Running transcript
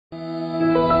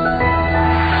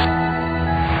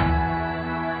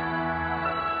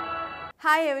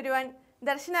Hi everyone,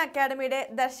 Darshan Academyയുടെ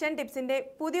Darshan ടിപ്സിന്റെ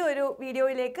പുതിയൊരു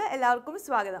വീഡിയോയിലേക്ക് എല്ലാവർക്കും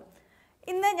സ്വാഗതം.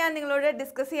 ഇന്ന് ഞാൻ നിങ്ങളോട്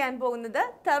ഡിസ്കസ് ചെയ്യാൻ പോകുന്നത്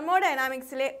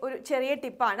തെർമോഡൈനാമിക്സിലെ ഒരു ചെറിയ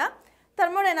ടിപ്പാണ്.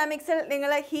 തെർമോഡൈനാമിക്സിൽ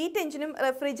നിങ്ങൾ ഹീറ്റ് എഞ്ചിനും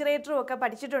റെഫ്രിജറേറ്ററും ഒക്കെ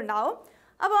പഠിച്ചിട്ടുണ്ടാവും.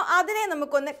 അപ്പോൾ അതിനെ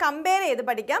നമുക്കൊന്ന് കമ്പയർ ചെയ്ത്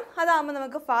പഠിക്കാം. അതാകുമ്പോൾ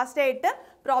നമുക്ക് ഫാസ്റ്റ് ആയിട്ട്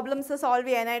പ്രോബ്ലംസ് സോൾവ്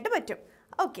ചെയ്യാനായിട്ട് പറ്റും.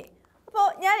 ഓക്കെ, അപ്പോൾ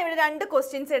ഞാൻ ഇവിടെ രണ്ട്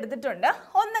ക്വസ്റ്റ്യൻസ് എടുത്തിട്ടുണ്ട്.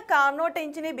 ഒന്ന് കാർനോട്ട്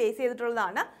എഞ്ചിനെ ബേസ്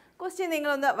ചെയ്തിട്ടുള്ളതാണ്. ക്വസ്റ്റ്യൻ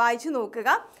നിങ്ങളൊന്ന് വായിച്ചു നോക്കുക.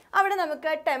 അവിടെ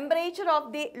നമുക്ക് temperature of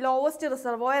the lowest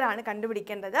reservoir ആണ്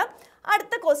കണ്ടുപിടിക്കേണ്ടത്.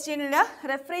 അടുത്ത ക്വസ്റ്റ്യനിൽ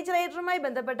റെഫ്രിജറേറ്ററുമായി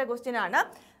ബന്ധപ്പെട്ട ക്വസ്റ്റ്യൻ ആണ്.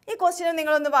 ഈ ക്വസ്റ്റ്യൻ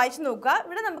നിങ്ങളൊന്ന് വായിച്ചു നോക്കുക.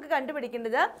 ഇവിടെ നമുക്ക്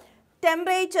കണ്ടുപിടിക്കേണ്ടത്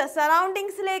ടെമ്പറേച്ചർ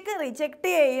സറൗണ്ടിങ്സിലേക്ക്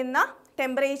റിജക്റ്റ് ചെയ്യുന്ന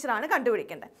ടെമ്പറേച്ചറാണ്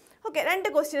കണ്ടുപിടിക്കേണ്ടത്. ഓക്കെ, രണ്ട്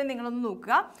ക്വസ്റ്റ്യൻ നിങ്ങളൊന്ന്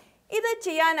നോക്കുക. ഇത്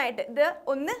ചെയ്യാനായിട്ട് ഇത്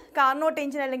ഒന്ന് കാർനോട്ട്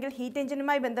എഞ്ചിൻ അല്ലെങ്കിൽ ഹീറ്റ്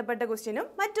എഞ്ചിനുമായി ബന്ധപ്പെട്ട ക്വസ്റ്റ്യനും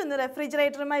മറ്റൊന്ന്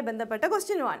റെഫ്രിജറേറ്ററുമായി ബന്ധപ്പെട്ട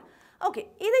ക്വസ്റ്റ്യനുമാണ്. ഓക്കെ,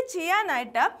 ഇത്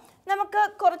ചെയ്യാനായിട്ട് നമുക്ക്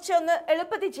കുറച്ചൊന്ന്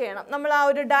എളുപ്പത്തിൽ ചെയ്യണം. നമ്മൾ ആ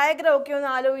ഒരു ഡയഗ്രാം ഒക്കെ ഒന്ന്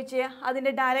ആലോചിച്ച്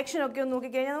അതിൻ്റെ ഡയറക്ഷനൊക്കെ ഒന്ന്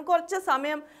നോക്കിക്കഴിഞ്ഞാൽ നമുക്ക് കുറച്ച്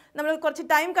സമയം കുറച്ച്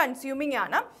ടൈം കൺസ്യൂമിങ്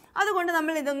ആണ്. അതുകൊണ്ട്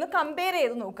നമ്മൾ ഇതൊന്ന് കമ്പയർ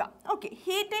ചെയ്ത് നോക്കാം. ഓക്കെ,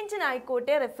 ഹീറ്റ് എഞ്ചിൻ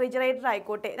ആയിക്കോട്ടെ റെഫ്രിജറേറ്റർ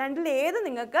ആയിക്കോട്ടെ, രണ്ടിൽ ഏത്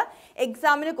നിങ്ങൾക്ക്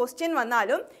എക്സാമിന് ക്വസ്റ്റ്യൻ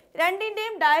വന്നാലും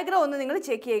രണ്ടിൻ്റെയും ഡയഗ്രാം ഒന്ന് നിങ്ങൾ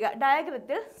ചെക്ക് ചെയ്യുക.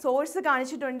 ഡയഗ്രത്തിൽ സോഴ്സ്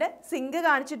കാണിച്ചിട്ടുണ്ട്, സിങ്ക്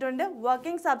കാണിച്ചിട്ടുണ്ട്,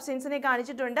 വർക്കിംഗ് സബ്സ്റ്റൻസിനെ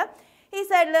കാണിച്ചിട്ടുണ്ട്. ഈ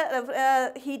സൈഡിൽ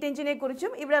ഹീറ്റ് എഞ്ചിനെ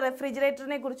കുറിച്ചും ഇവിടെ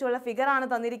റെഫ്രിജറേറ്ററിനെ കുറിച്ചുള്ള ഫിഗറാണ്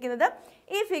തന്നിരിക്കുന്നത്.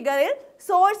 ഈ ഫിഗറിൽ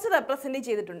സോഴ്സ് റെപ്രസെൻറ്റ്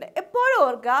ചെയ്തിട്ടുണ്ട്. എപ്പോഴും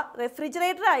ഓർക്കുക,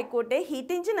 റെഫ്രിജറേറ്റർ ആയിക്കോട്ടെ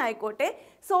ഹീറ്റ് എഞ്ചിൻ ആയിക്കോട്ടെ,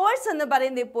 സോഴ്സ് എന്ന്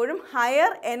പറയുന്നത് എപ്പോഴും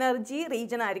ഹയർ എനർജി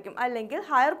റീജിയൻ ആയിരിക്കും, അല്ലെങ്കിൽ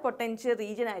ഹയർ പൊട്ടൻഷ്യൽ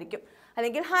റീജിയൻ ആയിരിക്കും,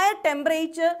 അല്ലെങ്കിൽ ഹയർ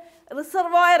ടെമ്പറേച്ചർ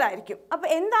റിസർവോയർ ആയിരിക്കും. അപ്പോൾ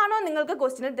എന്താണോ നിങ്ങൾക്ക്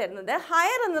ക്വസ്റ്റ്യനിൽ തരുന്നത്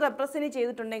ഹയർ എന്ന് റെപ്രസെൻറ്റ്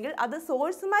ചെയ്തിട്ടുണ്ടെങ്കിൽ അത്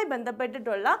സോഴ്സുമായി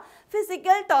ബന്ധപ്പെട്ടിട്ടുള്ള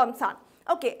ഫിസിക്കൽ ടേംസ് ആണ്.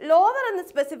 ഓക്കെ, ലോവർ എന്ന്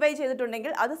സ്പെസിഫൈ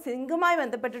ചെയ്തിട്ടുണ്ടെങ്കിൽ അത് സിങ്കുമായി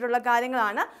ബന്ധപ്പെട്ടിട്ടുള്ള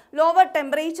കാര്യങ്ങളാണ്. ലോവർ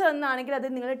ടെമ്പറേച്ചർ എന്നാണെങ്കിൽ അത്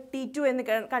നിങ്ങൾ T2 എന്ന്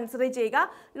കൺസിഡർ ചെയ്യുക.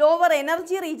 ലോവർ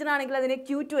എനർജി റീജിയൻ ആണെങ്കിൽ അതിനെ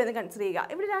Q2 എന്ന് കൺസിഡർ ചെയ്യുക.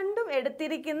 ഇവിടെ രണ്ടും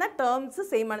എടുത്തിരിക്കുന്ന ടേംസ്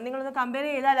സെയിം ആണ്. നിങ്ങളൊന്ന് കമ്പയർ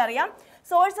ചെയ്താൽ അറിയാം.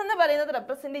 സോഴ്സ് എന്ന് പറയുന്നത്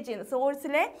റെപ്രസെൻറ്റ് ചെയ്യുന്നത്,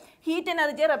 സോഴ്സിലെ ഹീറ്റ്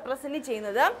എനർജിയെ റെപ്രസെൻറ്റ്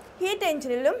ചെയ്യുന്നത് ഹീറ്റ്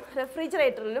എഞ്ചിനിലും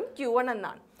റെഫ്രിജറേറ്ററിലും Q1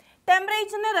 എന്നാണ്.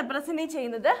 ടെമ്പറേച്ചറിനെ റെപ്രസെൻറ്റ്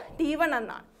ചെയ്യുന്നത് T1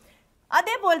 എന്നാണ്.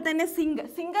 അതേപോലെ തന്നെ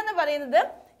സിങ്ക് എന്ന് പറയുന്നത്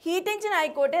ഹീറ്റ് എഞ്ചിൻ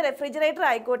ആയിക്കോട്ടെ റെഫ്രിജറേറ്റർ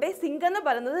ആയിക്കോട്ടെ, സിങ്ക് എന്ന്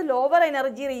പറയുന്നത് ലോവർ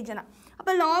എനർജി റീജിയനാണ്.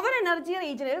 അപ്പോൾ ലോവർ എനർജി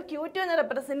റീജിയനിൽ Q2 എന്ന്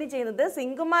റെപ്രസെൻറ്റ് ചെയ്യുന്നത്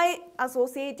സിങ്കുമായി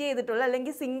അസോസിയേറ്റ് ചെയ്തിട്ടുള്ള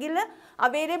അല്ലെങ്കിൽ സിങ്കിൽ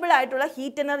അവൈലബിൾ ആയിട്ടുള്ള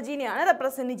ഹീറ്റ് എനർജീനെയാണ്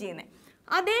റെപ്രസെൻറ്റ് ചെയ്യുന്നത്.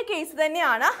 അതേ കേസ്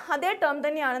തന്നെയാണ്, അതേ ടേം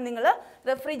തന്നെയാണ് നിങ്ങൾ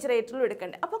റെഫ്രിജറേറ്ററിലും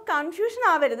എടുക്കേണ്ടത്. അപ്പോൾ കൺഫ്യൂഷൻ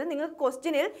ആവരുത്. നിങ്ങൾക്ക്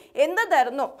ക്വസ്റ്റ്യനിൽ എന്ത്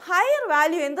തരുന്നോ, ഹയർ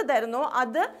വാല്യൂ എന്ത് തരുന്നോ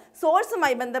അത്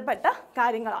സോഴ്സുമായി ബന്ധപ്പെട്ട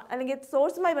കാര്യങ്ങളാണ്, അല്ലെങ്കിൽ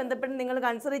സോഴ്സുമായി ബന്ധപ്പെട്ട് നിങ്ങൾ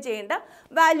കൺസിഡർ ചെയ്യേണ്ട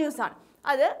വാല്യൂസാണ്.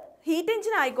 അത് ഹീറ്റ്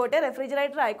എഞ്ചിൻ ആയിക്കോട്ടെ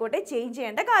റെഫ്രിജറേറ്റർ ആയിക്കോട്ടെ ചേഞ്ച്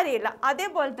ചെയ്യേണ്ട കാര്യമില്ല.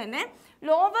 അതേപോലെ തന്നെ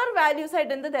ലോവർ വാല്യൂസ്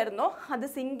ആയിട്ട് എന്ത് തരുന്നോ അത്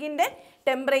സിങ്കിൻ്റെ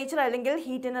ടെമ്പറേച്ചർ അല്ലെങ്കിൽ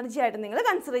ഹീറ്റ് എനർജി ആയിട്ട് നിങ്ങൾ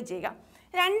കൺസിഡർ ചെയ്യുക.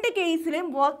 രണ്ട് കേസിലും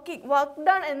വർക്ക്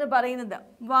ഡൺ എന്ന് പറയുന്നത്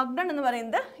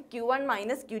Q1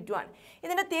 മൈനസ് Q2 ആണ്.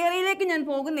 ഇതിൻ്റെ തിയറിയിലേക്ക് ഞാൻ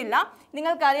പോകുന്നില്ല.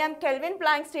 നിങ്ങൾക്കറിയാം, കെൽവിൻ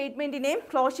പ്ലാങ്ക് സ്റ്റേറ്റ്മെൻറ്റിനെയും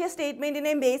ക്ലോഷ്യർ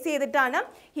സ്റ്റേറ്റ്മെൻറ്റിനെയും ബേസ് ചെയ്തിട്ടാണ്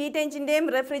ഹീറ്റ് എഞ്ചിൻ്റെയും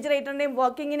റെഫ്രിജറേറ്ററിൻ്റെയും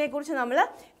വർക്കിങ്ങിനെ കുറിച്ച് നമ്മൾ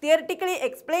തിയറിറ്റിക്കലി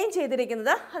എക്സ്പ്ലെയിൻ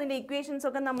ചെയ്തിരിക്കുന്നത്. അതിൻ്റെ ഇക്വേഷൻസ്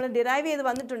ഒക്കെ നമ്മൾ ഡിറൈവ് ചെയ്ത്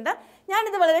വന്നിട്ടുണ്ട്.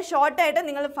 ഞാനിത് വളരെ ഷോർട്ടായിട്ട്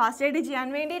നിങ്ങൾ ഫാസ്റ്റായിട്ട് ചെയ്യാൻ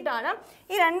വേണ്ടിയിട്ടാണ്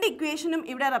ഈ രണ്ട് ഇക്വേഷനും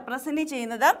ഇവിടെ റെപ്രസെൻറ്റ്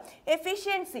ചെയ്യുന്നത്.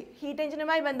 എഫിഷ്യൻസി, ഹീറ്റ്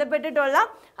എഞ്ചിനുമായി ബന്ധപ്പെട്ടിട്ടുള്ള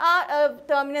ആ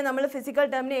ടേമിനെ നമ്മൾ ഫിസിക്കൽ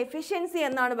ടേമിനെ എഫിഷ്യൻസി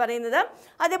എന്നാണ് പറയുന്നത്.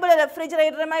 അതേപോലെ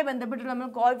റെഫ്രിജറേറ്ററുമായി ബന്ധപ്പെട്ടിട്ടുള്ള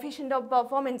നമ്മൾ കോഎഫിഷ്യൻ്റ് ഓഫ്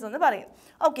പെർഫോമൻസ് എന്ന് പറയും.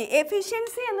 ഓക്കെ,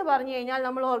 എഫിഷ്യൻസി എന്ന് പറഞ്ഞു കഴിഞ്ഞാൽ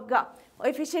നമ്മൾ ഓർക്കുക,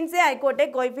 എഫിഷ്യൻസി ആയിക്കോട്ടെ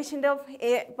കോഎഫിഷ്യൻ്റ് ഓഫ്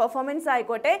പെർഫോമൻസ്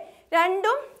ആയിക്കോട്ടെ,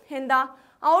 രണ്ടും എന്താ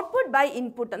ഔട്ട്പുട്ട് ബൈ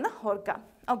ഇൻപുട്ട് എന്ന് ഓർക്കാം.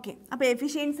 ഓക്കെ, അപ്പോൾ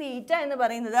എഫിഷ്യൻസി ഈറ്റ എന്ന്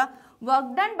പറയുന്നത്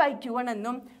വർക്ക് ഡൺ ബൈ Q1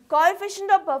 എന്നും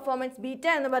കോഎഫിഷ്യൻ്റ് ഓഫ് പെർഫോമൻസ് ബീറ്റ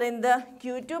എന്ന് പറയുന്നത്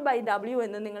Q2 ബൈ W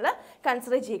എന്നും നിങ്ങൾ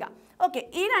കൺസിഡർ ചെയ്യുക. ഓക്കെ,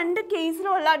 ഈ രണ്ട്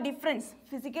കേസിലുള്ള ഡിഫറൻസ്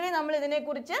ഫിസിക്കലി നമ്മൾ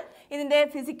ഇതിൻ്റെ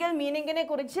ഫിസിക്കൽ മീനിങ്ങിനെ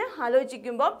കുറിച്ച്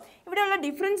ആലോചിക്കുമ്പോൾ ഇവിടെയുള്ള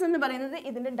ഡിഫറൻസ് എന്ന് പറയുന്നത്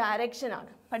ഇതിൻ്റെ ഡയറക്ഷനാണ്.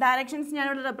 അപ്പോൾ ഡയറക്ഷൻസ്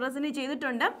ഞാനിവിടെ റെപ്രസെൻറ്റ്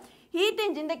ചെയ്തിട്ടുണ്ട്. ഹീറ്റ്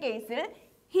എഞ്ചിൻ്റെ കേസിൽ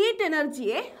ഹീറ്റ്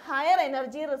എനർജിയെ ഹയർ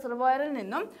എനർജി റിസർവോയറിൽ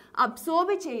നിന്നും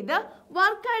അബ്സോർബ് ചെയ്ത്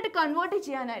വർക്കായിട്ട് കൺവേർട്ട്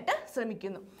ചെയ്യാനായിട്ട്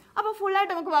ശ്രമിക്കുന്നു. അപ്പോൾ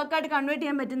ഫുള്ളായിട്ട് നമുക്ക് വർക്കായിട്ട് കൺവേർട്ട്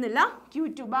ചെയ്യാൻ പറ്റുന്നില്ല.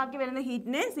 Q2 ബാക്കി വരുന്ന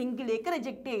ഹീറ്റിനെ സിങ്കിലേക്ക്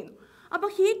റിജക്റ്റ് ചെയ്യുന്നു.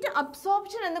 അപ്പോൾ ഹീറ്റ്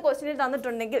അബ്സോർപ്ഷൻ എന്ന് ക്വസ്റ്റ്യനിൽ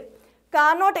തന്നിട്ടുണ്ടെങ്കിൽ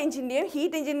കാർനോട്ട് എഞ്ചിൻ്റെയും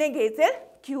ഹീറ്റ് എഞ്ചിൻ്റെയും കേസിൽ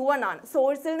Q1 ആണ്,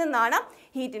 സോഴ്സിൽ നിന്നാണ്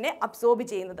ഹീറ്റിനെ അബ്സോർബ്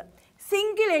ചെയ്യുന്നത്,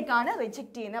 സിങ്കിലേക്കാണ്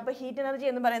റിജക്റ്റ് ചെയ്യുന്നത്. അപ്പോൾ ഹീറ്റ് എനർജി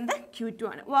എന്ന് പറയുന്നത് Q2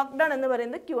 ആണ്, വർക്ക് ഡൺ എന്ന്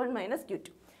പറയുന്നത് Q1 മൈനസ്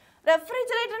Q2.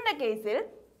 റെഫ്രിജറേറ്ററിൻ്റെ കേസിൽ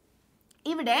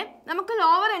ഇവിടെ നമുക്ക്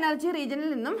ലോവർ എനർജി റീജിയനിൽ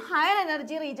നിന്നും ഹയർ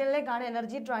എനർജി റീജിയനിലേക്കാണ്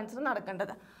എനർജി ട്രാൻസ്ഫർ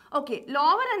നടക്കേണ്ടത്. ഓക്കെ,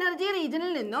 ലോവർ എനർജി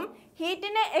റീജിയനിൽ നിന്നും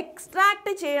ഹീറ്റിനെ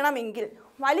എക്സ്ട്രാക്ട് ചെയ്യണമെങ്കിൽ,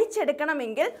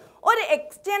 വലിച്ചെടുക്കണമെങ്കിൽ ഒരു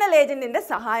എക്സ്റ്റേണൽ ഏജൻറ്റിൻ്റെ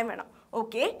സഹായം വേണം.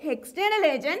 ഓക്കെ, എക്സ്റ്റേണൽ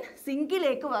ഏജൻറ്റ്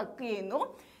സിങ്കിലേക്ക് വർക്ക് ചെയ്യുന്നു.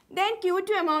 Then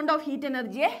Q2 amount of heat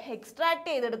എനർജിയെ extract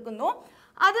ചെയ്തെടുക്കുന്നു,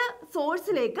 അത്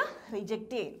സോഴ്സിലേക്ക്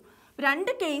റിജക്റ്റ് ചെയ്യുന്നു.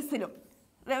 രണ്ട് കേസിലും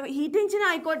ഹീറ്റ് എഞ്ചിൻ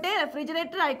ആയിക്കോട്ടെ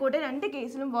റെഫ്രിജറേറ്റർ ആയിക്കോട്ടെ രണ്ട്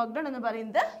കേസിലും വർക്ക് ഡൺ എന്ന്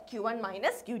പറയുന്നത് Q1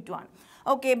 മൈനസ് Q2 ആണ്.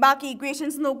 ഓക്കെ, ബാക്കി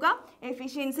ഇക്വേഷൻസ് നോക്കാം.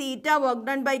 എഫിഷ്യൻസി ഈറ്റ work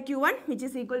done by Q1 which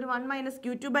is equal to 1 minus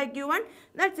Q2 by Q1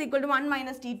 that's equal to 1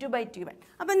 minus T2 by T1.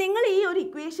 അപ്പോൾ നിങ്ങൾ ഈ ഒരു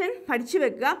ഇക്വേഷൻ പഠിച്ചു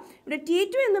വെക്കുക. ഇവിടെ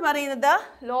T2 എന്ന് പറയുന്നത്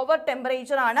ലോവർ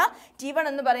ടെമ്പറേച്ചർ ആണ്, T1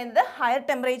 എന്ന് പറയുന്നത് ഹയർ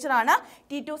ടെമ്പറേച്ചർ ആണ്.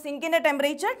 T2 സിങ്കിൻ്റെ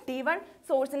ടെമ്പറേച്ചർ, T1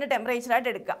 സോഴ്സിൻ്റെ ടെമ്പറേച്ചർ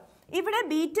ആയിട്ട് എടുക്കുക. ഇവിടെ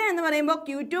ബീറ്റ എന്ന് പറയുമ്പോൾ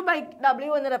Q2 ബൈ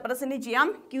W എന്ന് റെപ്രസെൻറ്റ് ചെയ്യാം,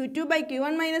 Q2 by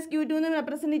Q1 minus Q2 എന്നും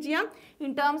റെപ്രസെൻറ്റ് ചെയ്യാം.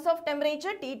 In terms of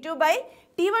temperature T2 by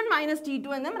T1 minus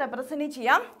T2 എന്നും റെപ്രസെൻറ്റ്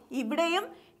ചെയ്യാം. ഇവിടെയും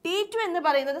T2 എന്ന്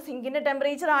പറയുന്നത് സിങ്കിൻ്റെ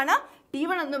ടെമ്പറേച്ചർ ആണ്,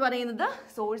 T1 എന്ന് പറയുന്നത്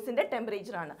സോഴ്സിൻ്റെ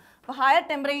ടെമ്പറേച്ചർ ആണ്. അപ്പോൾ higher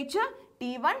temperature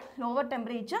T1, lower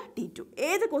temperature T2.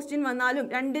 ഏത് ക്വസ്റ്റ്യൻ വന്നാലും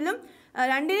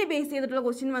രണ്ടിനെ ബേസ് ചെയ്തിട്ടുള്ള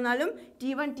ക്വസ്റ്റ്യൻ വന്നാലും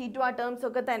T1, T2 ആ ടേംസ്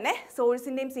ഒക്കെ തന്നെ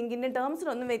സോഴ്സിൻ്റെയും സിങ്കിൻ്റെയും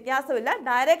ടേംസിലൊന്നും വ്യത്യാസമില്ല,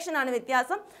 ഡയറക്ഷനാണ്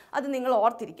വ്യത്യാസം, അത് നിങ്ങൾ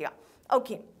ഓർത്തിരിക്കുക.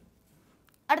 ഓക്കെ,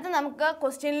 അടുത്ത നമുക്ക്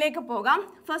ക്വസ്റ്റ്യനിലേക്ക് പോകാം.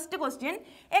 First question,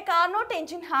 A Carnot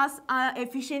engine has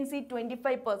efficiency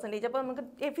 25%. അപ്പോൾ നമുക്ക്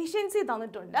എഫിഷ്യൻസി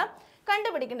തന്നിട്ടുണ്ട്,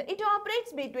 കണ്ടുപിടിക്കേണ്ടത്. It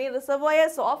operates between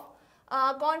reservoirs of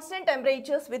constant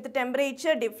temperatures with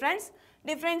temperature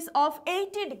difference of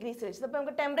 80 degree Celsius. അപ്പോൾ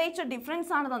നമുക്ക് ടെമ്പറേച്ചർ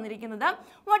ഡിഫറൻസ് ആണ് തന്നിരിക്കുന്നത്.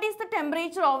 What is the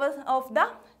temperature of the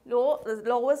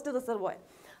lowest reservoir?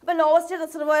 അപ്പോൾ lowest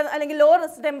reservoir അല്ലെങ്കിൽ ലോ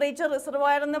ടെമ്പറേച്ചർ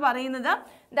റിസർവോയർ എന്ന് പറയുന്നത്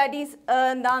ദാറ്റ് ഈസ്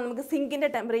എന്താ, നമുക്ക് സിങ്കിൻ്റെ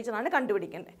ടെമ്പറേച്ചർ ആണ്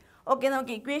കണ്ടുപിടിക്കേണ്ടത്. ഓക്കെ,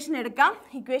 നമുക്ക് ഇക്വേഷൻ എടുക്കാം.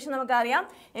 ഇക്വേഷൻ നമുക്കറിയാം,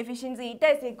 എഫിഷ്യൻസി ഈറ്റ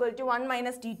is equal to 1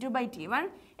 minus T2 by T1.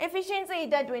 Efficiency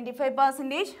ഈറ്റ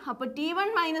 25%. അപ്പോൾ T1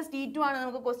 മൈനസ് T2 ആണ്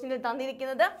നമുക്ക് ക്വസ്റ്റ്യനിൽ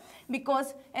തന്നിരിക്കുന്നത്.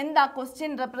 ബിക്കോസ് എന്താ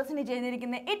ക്വസ്റ്റ്യൻ റെപ്രസെൻറ്റ്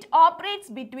ചെയ്തിരിക്കുന്നത്? It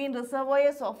operates between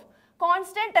reservoirs of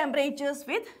constant temperatures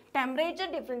with temperature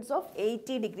difference of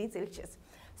 80 degree Celsius.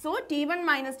 So T1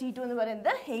 minus T2 എന്ന്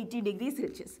പറയുന്നത് 80 ഡിഗ്രി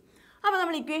സെൽഷ്യസ്. അപ്പോൾ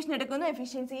നമ്മൾ ഇക്വേഷൻ എടുക്കുന്നു.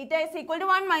 എഫിഷ്യൻസി ഈറ്റ is equal to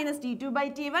 1 minus T2 by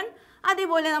T1.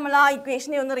 അതേപോലെ നമ്മൾ ആ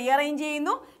ഇക്വേഷനെ ഒന്ന് റീഅറേഞ്ച്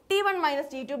ചെയ്യുന്നു. T1 minus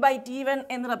T2 by T1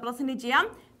 എന്ന് റെപ്രസെൻറ്റ് ചെയ്യാം.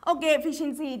 ഓക്കെ,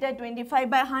 എഫിഷ്യൻസി ഈറ്റ 25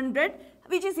 by 100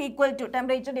 which is equal to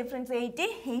temperature difference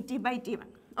 80 by T1.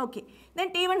 Okay, then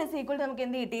T1 is equal to നമുക്ക്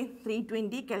എന്ത് കിട്ടി?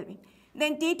 320 kelvin.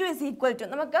 Then T2 is equal to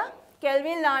നമുക്ക്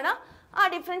കെൽവിനിലാണ് ആ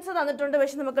ഡിഫറൻസ് തന്നിട്ടുണ്ട്,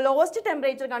 പക്ഷേ നമുക്ക് ലോവസ്റ്റ്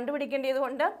ടെമ്പറേച്ചർ കണ്ടുപിടിക്കേണ്ടത്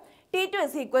കൊണ്ട് T2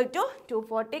 is equal to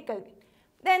 240 kelvin.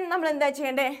 Then നമ്മൾ എന്താ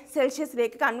ചെയ്യേണ്ടത്?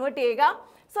 സെൽഷ്യസിലേക്ക് കൺവേർട്ട് ചെയ്യുക.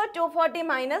 So 240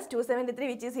 minus 273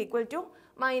 which is equal to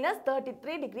minus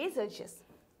 33 degree Celsius.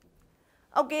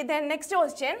 Okay, then next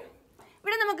question.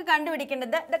 ഇവിടെ നമുക്ക്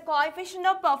കണ്ടുപിടിക്കേണ്ടത് the coefficient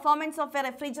of performance of A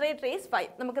refrigerator is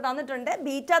 5. നമുക്ക് തന്നിട്ടുണ്ട്,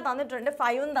 ബീറ്റ തന്നിട്ടുണ്ട്,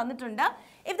 5 തന്നിട്ടുണ്ട്.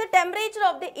 If the temperature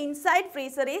of the inside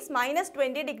freezer is minus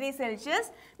 20 degree Celsius,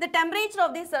 the temperature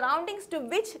of the surroundings to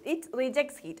which it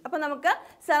rejects heat. അപ്പോൾ നമുക്ക്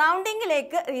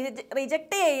സറൗണ്ടിങ്ങിലേക്ക്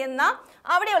reject ചെയ്യുന്ന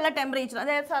അവിടെയുള്ള temperature,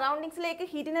 അതായത് സറൗണ്ടിങ്സിലേക്ക്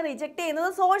ഹീറ്റിനെ reject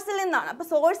ചെയ്യുന്നത് സോഴ്സിൽ നിന്നാണ്. അപ്പോൾ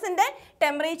സോഴ്സിൻ്റെ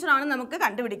ടെമ്പറേച്ചറാണ് നമുക്ക്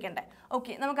കണ്ടുപിടിക്കേണ്ടത്.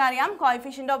 ഓക്കെ, നമുക്കറിയാം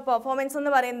കോഎഫിഷ്യന്റ് ഓഫ് പെർഫോമൻസ്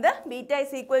എന്ന് പറയുന്നത് beta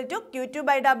is equal to Q2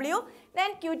 by W.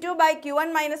 Then Q2 by Q1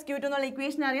 minus Q2 എന്നുള്ള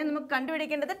ഇക്വേഷൻ അറിയാം. നമുക്ക്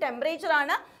കണ്ടുപിടിക്കേണ്ടത് ടെമ്പറേച്ചർ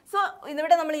ആണ്. സോ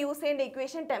ഇതിവിടെ നമ്മൾ യൂസ് ചെയ്യേണ്ട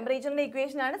ഇക്വേഷൻ ടെമ്പറേച്ചറിൻ്റെ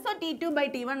ഇക്വേഷൻ ആണ്. So T2 by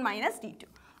T1 minus T2.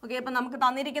 Okay, അപ്പോൾ നമുക്ക്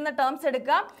തന്നിരിക്കുന്ന ടേംസ്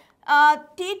എടുക്കുക.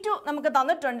 T2 നമുക്ക്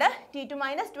തന്നിട്ടുണ്ട്, T2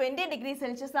 മൈനസ് 20 ഡിഗ്രി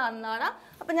സെൽഷ്യസ് ആണെന്നാണ്.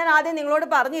 അപ്പോൾ ഞാൻ ആദ്യം നിങ്ങളോട്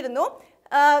പറഞ്ഞിരുന്നു,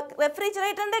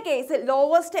 റെഫ്രിജറേറ്ററിൻ്റെ കേസിൽ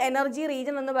ലോവസ്റ്റ് എനർജി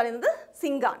റീജൻ എന്ന് പറയുന്നത്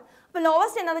സിങ്കാണ്. അപ്പോൾ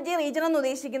ലോവസ്റ്റ് എനർജി റീജൻ എന്ന്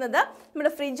ഉദ്ദേശിക്കുന്നത് നമ്മുടെ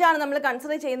ഫ്രിഡ്ജാണ് നമ്മൾ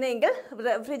കൺസിഡർ ചെയ്യുന്നതെങ്കിൽ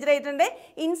റെഫ്രിജറേറ്ററിൻ്റെ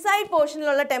ഇൻസൈഡ്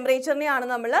പോർഷനിലുള്ള ടെമ്പറേച്ചറിനെയാണ്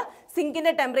നമ്മൾ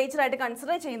സിങ്കിൻ്റെ ടെമ്പറേച്ചറായിട്ട്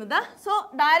കൺസിഡർ ചെയ്യുന്നത്. സോ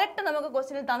ഡയറക്റ്റ് നമുക്ക്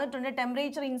ക്വസ്റ്റ്യനിൽ തന്നിട്ടുണ്ട്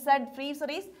temperature inside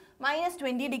freezer is minus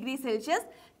 20 degree Celsius.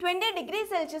 20 degree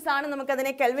Celsius ആണ്,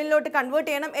 നമുക്കതിനെ കെൽവിനിലോട്ട് കൺവേർട്ട്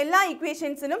ചെയ്യണം. എല്ലാ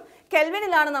ഇക്വേഷൻസിനും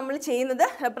കെൽവിനിലാണ് നമ്മൾ ചെയ്യുന്നത്,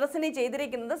 റെപ്രസെൻറ്റ്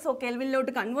ചെയ്തിരിക്കുന്നത്. സോ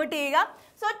കെൽവിനിലോട്ട് കൺവേർട്ട് ചെയ്യുക.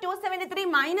 So 273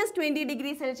 minus 20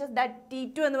 degree Celsius that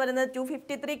T2 എന്ന് പറയുന്നത്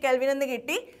 253 കെൽവിൻ എന്ന്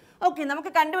കിട്ടി. ഓക്കെ,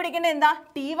 നമുക്ക് കണ്ടുപിടിക്കേണ്ടത് എന്താ?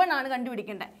 T1 ആണ്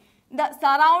കണ്ടുപിടിക്കേണ്ടത്. The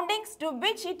surroundings to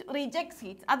which it rejects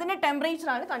heat, അതിൻ്റെ ടെമ്പറേച്ചർ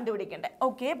ആണ് കണ്ടുപിടിക്കേണ്ടത്.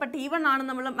 ഓക്കെ, അപ്പോൾ T1 ആണ്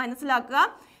നമ്മൾ മനസ്സിലാക്കുക.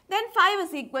 Then 5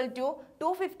 is equal to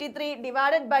 253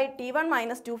 divided by T1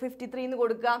 minus 253 എന്ന്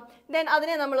കൊടുക്കുക. Then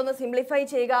അതിനെ നമ്മളൊന്ന് സിംപ്ലിഫൈ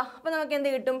ചെയ്യുക. അപ്പോൾ നമുക്ക് എന്ത്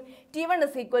കിട്ടും? T1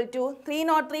 is equal to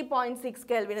 303.6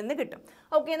 Kelvin എന്ന് കിട്ടും.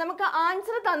 ഓക്കെ, നമുക്ക്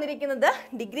ആൻസർ തന്നിരിക്കുന്നത്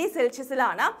ഡിഗ്രി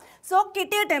സെൽഷ്യസിലാണ്. സോ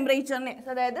കിട്ടിയ ടെമ്പറേച്ചറിനെ,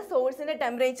 അതായത് സോഴ്സിൻ്റെ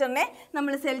ടെമ്പറേച്ചറിനെ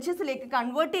നമ്മൾ സെൽഷ്യസിലേക്ക്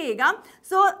കൺവേർട്ട് ചെയ്യുക.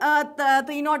 So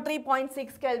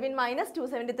 303.6 Kelvin minus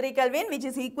 273 Kelvin which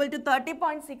is equal to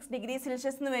 30.6 degree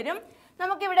Celsius എന്ന് വരും.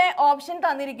 നമുക്കിവിടെ ഓപ്ഷൻ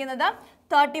തന്നിരിക്കുന്നത്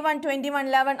 31, 21,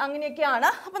 11 അങ്ങനെയൊക്കെയാണ്.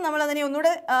 അപ്പോൾ നമ്മൾ അതിനെ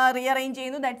ഒന്നുകൂടെ റീഅറേഞ്ച്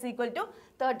ചെയ്യുന്നു. That's equal to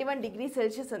 31 degree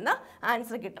Celsius എന്ന്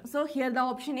ആൻസർ കിട്ടും. So here the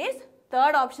option is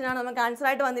third ഓപ്ഷനാണ് നമുക്ക് ആൻസർ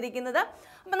ആയിട്ട് വന്നിരിക്കുന്നത്.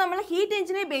 അപ്പോൾ നമ്മൾ ഹീറ്റ്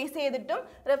എഞ്ചിനെ ബേസ് ചെയ്തിട്ടും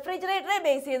റെഫ്രിജറേറ്ററെ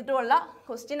ബേസ് ചെയ്തിട്ടുമുള്ള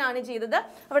ക്വസ്റ്റ്യൻ ആണ് ചെയ്തത്.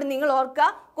 അവിടെ നിങ്ങൾ ഓർക്കുക,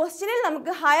 ക്വസ്റ്റ്യനിൽ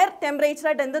നമുക്ക് ഹയർ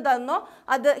ടെമ്പറേച്ചറായിട്ട് എന്ത് തന്നോ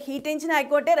അത് ഹീറ്റ് എഞ്ചിൻ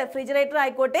ആയിക്കോട്ടെ റെഫ്രിജറേറ്റർ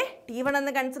ആയിക്കോട്ടെ T1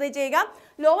 എന്ന് കൺസിഡർ ചെയ്യുക.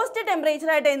 ലോവസ്റ്റ്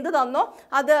ടെമ്പറേച്ചറായിട്ട് എന്ത് തന്നോ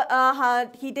അത്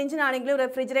ഹീറ്റ് എഞ്ചിൻ ആണെങ്കിലും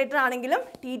റെഫ്രിജറേറ്റർ ആണെങ്കിലും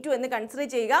T2 എന്ന് കൺസിഡർ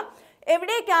ചെയ്യുക.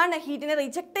 എവിടേക്കാണ് ഹീറ്റിനെ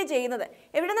റിജക്റ്റ് ചെയ്യുന്നത്,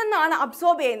 എവിടെ നിന്നാണ്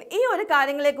അബ്സോർബ് ചെയ്യുന്നത്, ഈ ഒരു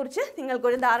കാര്യങ്ങളെക്കുറിച്ച്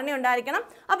നിങ്ങൾക്കൊരു ധാരണ ഉണ്ടായിരിക്കണം.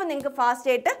 അപ്പോൾ നിങ്ങൾക്ക്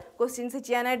ഫാസ്റ്റായിട്ട് ക്വസ്റ്റ്യൻസ്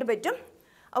ചെയ്യാനായിട്ട് പറ്റും.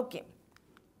 ഓക്കെ,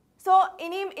 സോ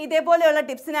ഇനിയും ഇതേപോലെയുള്ള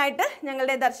ടിപ്സിനായിട്ട്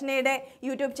ഞങ്ങളുടെ ദർശനയുടെ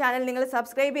യൂട്യൂബ് ചാനൽ നിങ്ങൾ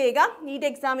സബ്സ്ക്രൈബ് ചെയ്യുക. നീറ്റ്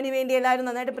എക്സാമിന് വേണ്ടി എല്ലാവരും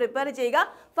നന്നായിട്ട് പ്രിപ്പയർ ചെയ്യുക.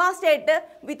 ഫാസ്റ്റായിട്ട്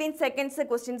വിത്തിൻ സെക്കൻഡ്സ്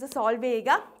ക്വസ്റ്റ്യൻസ് സോൾവ്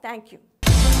ചെയ്യുക. Thank you.